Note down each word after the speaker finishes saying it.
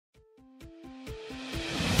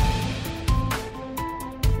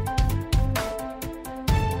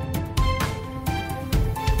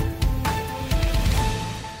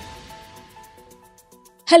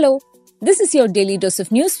Hello, this is your daily dose of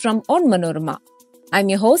news from Onmanorama. I'm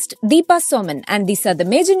your host, Deepa Soman, and these are the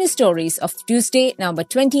major news stories of Tuesday, November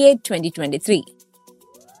 28, 2023.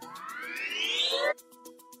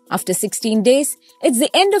 After 16 days, it's the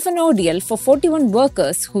end of an ordeal for 41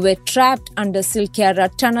 workers who were trapped under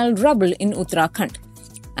Silkyara tunnel rubble in Uttarakhand.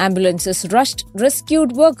 Ambulances rushed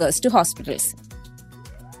rescued workers to hospitals.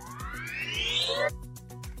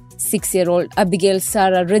 6-year-old Abigail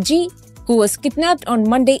Sarah Raji, who was kidnapped on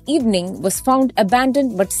Monday evening, was found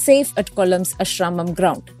abandoned but safe at Kollam's Ashramam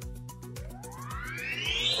ground.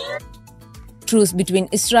 Truce between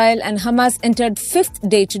Israel and Hamas entered fifth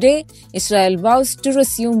day today. Israel vows to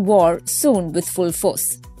resume war soon with full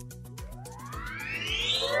force.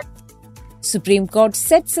 Supreme Court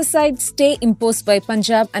sets aside stay imposed by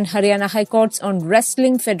Punjab and Haryana High Courts on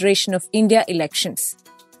Wrestling Federation of India elections.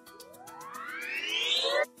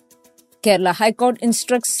 Kerala High Court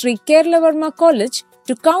instructs Sri Kerala Varma College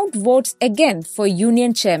to count votes again for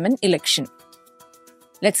Union Chairman election.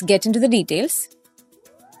 Let's get into the details.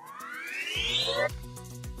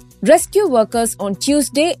 Rescue workers on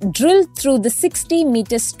Tuesday drilled through the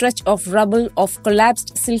 60-meter stretch of rubble of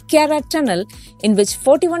collapsed Silkyara tunnel in which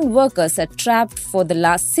 41 workers are trapped for the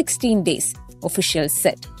last 16 days, officials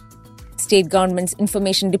said. State Government's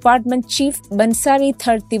Information Department Chief Bansari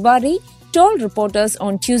Thar Tiwari told reporters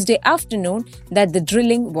on Tuesday afternoon that the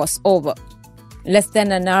drilling was over. Less than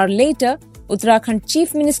an hour later, Uttarakhand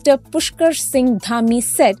Chief Minister Pushkar Singh Dhami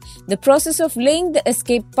said the process of laying the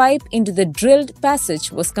escape pipe into the drilled passage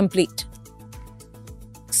was complete.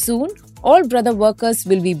 Soon, all brother workers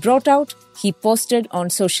will be brought out, he posted on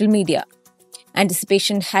social media.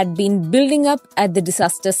 Anticipation had been building up at the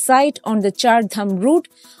disaster site on the Char Dham route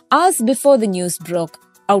hours before the news broke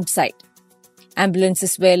outside.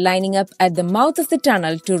 Ambulances were lining up at the mouth of the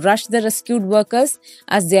tunnel to rush the rescued workers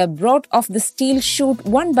as they are brought off the steel chute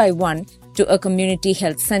one by one to a community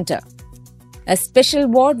health center. A special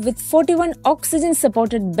ward with 41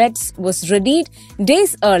 oxygen-supported beds was readied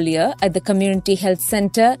days earlier at the community health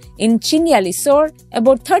center in Chinyalisore,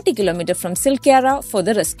 about 30 km from Silkyara, for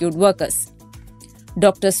the rescued workers.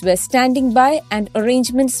 Doctors were standing by and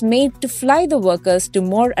arrangements made to fly the workers to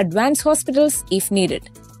more advanced hospitals if needed.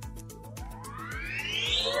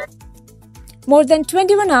 More than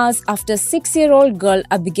 21 hours after 6-year-old girl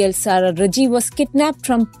Abigail Sarah Raji was kidnapped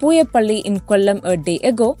from Puyapalli in Kollam a day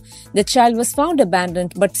ago, the child was found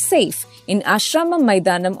abandoned but safe in Ashramam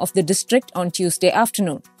Maidanam of the district on Tuesday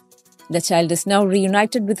afternoon. The child is now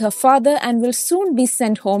reunited with her father and will soon be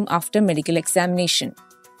sent home after medical examination.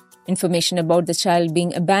 Information about the child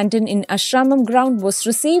being abandoned in Ashramam ground was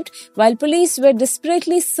received while police were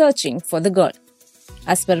desperately searching for the girl.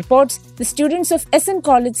 As per reports, the students of SN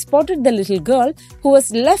College spotted the little girl who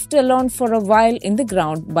was left alone for a while in the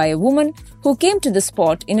ground by a woman who came to the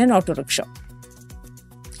spot in an auto rickshaw.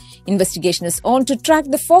 Investigation is on to track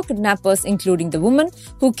the 4 kidnappers, including the woman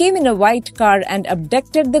who came in a white car and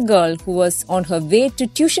abducted the girl who was on her way to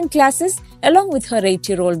tuition classes along with her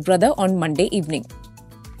 8-year-old brother on Monday evening.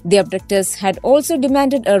 The abductors had also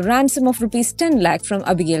demanded a ransom of Rs 10 lakh from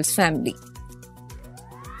Abigail's family.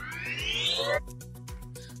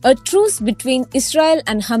 A truce between Israel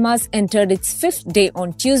and Hamas entered its fifth day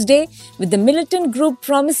on Tuesday, with the militant group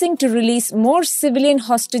promising to release more civilian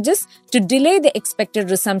hostages to delay the expected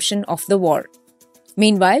resumption of the war.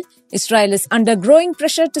 Meanwhile, Israel is under growing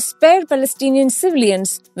pressure to spare Palestinian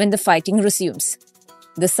civilians when the fighting resumes.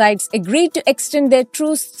 The sides agreed to extend their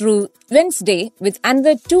truce through Wednesday, with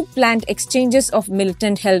another 2 planned exchanges of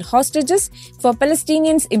militant-held hostages for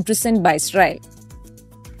Palestinians imprisoned by Israel.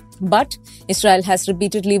 But Israel has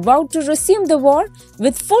repeatedly vowed to resume the war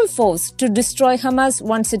with full force to destroy Hamas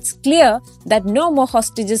once it's clear that no more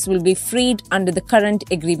hostages will be freed under the current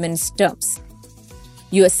agreement's terms.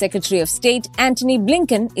 U.S. Secretary of State Antony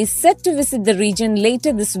Blinken is set to visit the region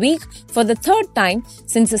later this week for the 3rd time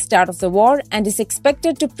since the start of the war and is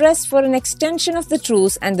expected to press for an extension of the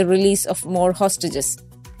truce and the release of more hostages.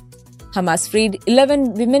 Hamas freed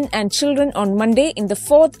 11 women and children on Monday in the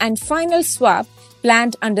 4th and final swap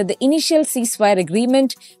planned under the initial ceasefire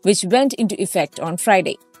agreement, which went into effect on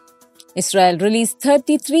Friday. Israel released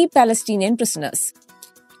 33 Palestinian prisoners.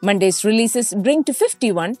 Monday's releases bring to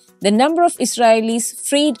 51 the number of Israelis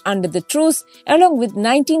freed under the truce, along with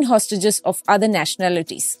 19 hostages of other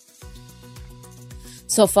nationalities.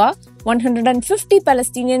 So far, 150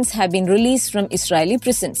 Palestinians have been released from Israeli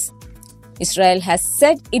prisons. Israel has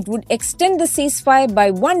said it would extend the ceasefire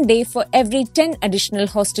by 1 day for every 10 additional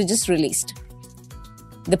hostages released.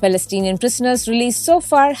 The Palestinian prisoners released so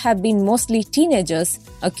far have been mostly teenagers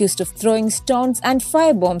accused of throwing stones and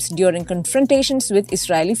firebombs during confrontations with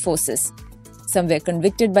Israeli forces. Some were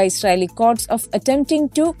convicted by Israeli courts of attempting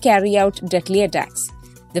to carry out deadly attacks.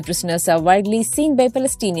 The prisoners are widely seen by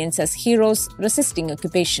Palestinians as heroes resisting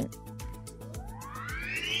occupation.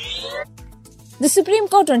 The Supreme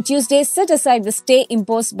Court on Tuesday set aside the stay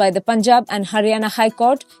imposed by the Punjab and Haryana High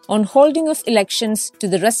Court on holding of elections to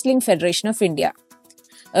the Wrestling Federation of India.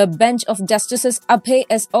 A bench of Justices Abhay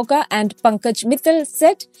S. Oka and Pankaj Mittal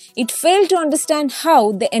said it failed to understand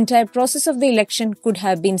how the entire process of the election could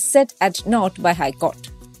have been set at naught by High Court.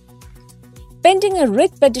 Pending a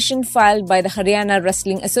writ petition filed by the Haryana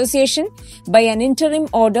Wrestling Association, by an interim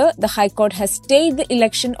order, the High Court has stayed the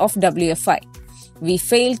election of WFI. We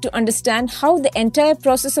failed to understand how the entire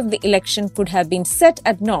process of the election could have been set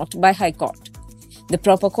at naught by High Court. The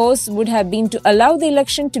proper course would have been to allow the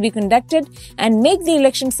election to be conducted and make the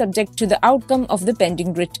election subject to the outcome of the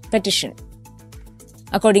pending writ petition.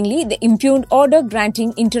 Accordingly, the impugned order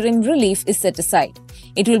granting interim relief is set aside.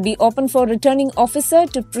 It will be open for returning officer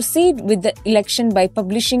to proceed with the election by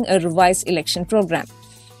publishing a revised election program.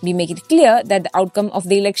 We make it clear that the outcome of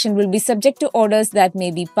the election will be subject to orders that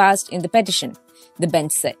may be passed in the petition, the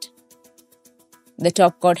bench said. The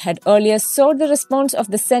top court had earlier sought the response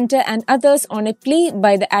of the centre and others on a plea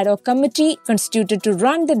by the ad hoc committee constituted to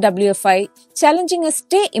run the WFI, challenging a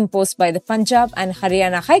stay imposed by the Punjab and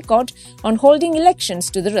Haryana High Court on holding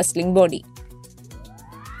elections to the wrestling body.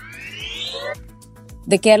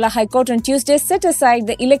 The Kerala High Court on Tuesday set aside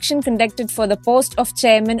the election conducted for the post of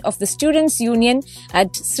chairman of the Students' Union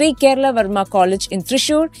at Sri Kerala Varma College in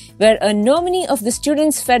Thrissur, where a nominee of the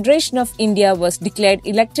Students' Federation of India was declared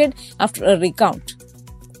elected after a recount.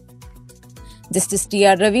 Justice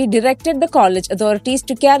T.R. Ravi directed the college authorities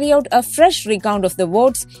to carry out a fresh recount of the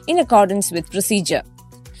votes in accordance with procedure.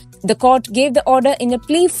 The court gave the order in a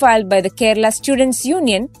plea filed by the Kerala Students'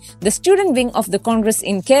 Union, the student wing of the Congress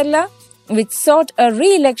in Kerala, which sought a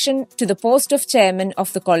re-election to the post of chairman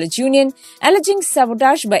of the college union, alleging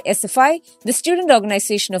sabotage by SFI, the student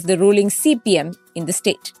organization of the ruling CPM in the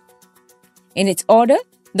state. In its order,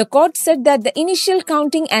 the court said that the initial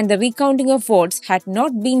counting and the recounting of votes had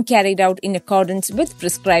not been carried out in accordance with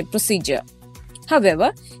prescribed procedure.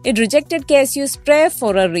 However, it rejected KSU's prayer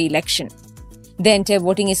for a re-election. The entire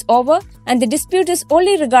voting is over and the dispute is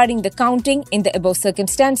only regarding the counting. In the above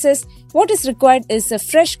circumstances, what is required is a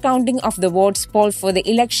fresh counting of the votes polled for the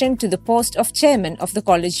election to the post of chairman of the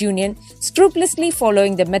college union, scrupulously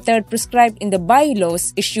following the method prescribed in the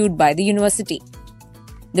bylaws issued by the university.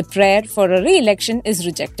 The prayer for a re-election is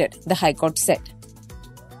rejected, the High Court said.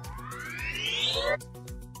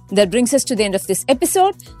 That brings us to the end of this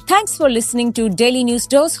episode. Thanks for listening to Daily News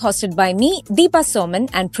Dose, hosted by me, Deepa Soman,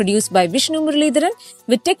 and produced by Vishnu Muralidharan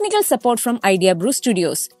with technical support from Idea Brew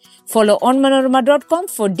Studios. Follow onmanorama.com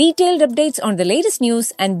for detailed updates on the latest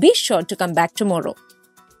news and be sure to come back tomorrow.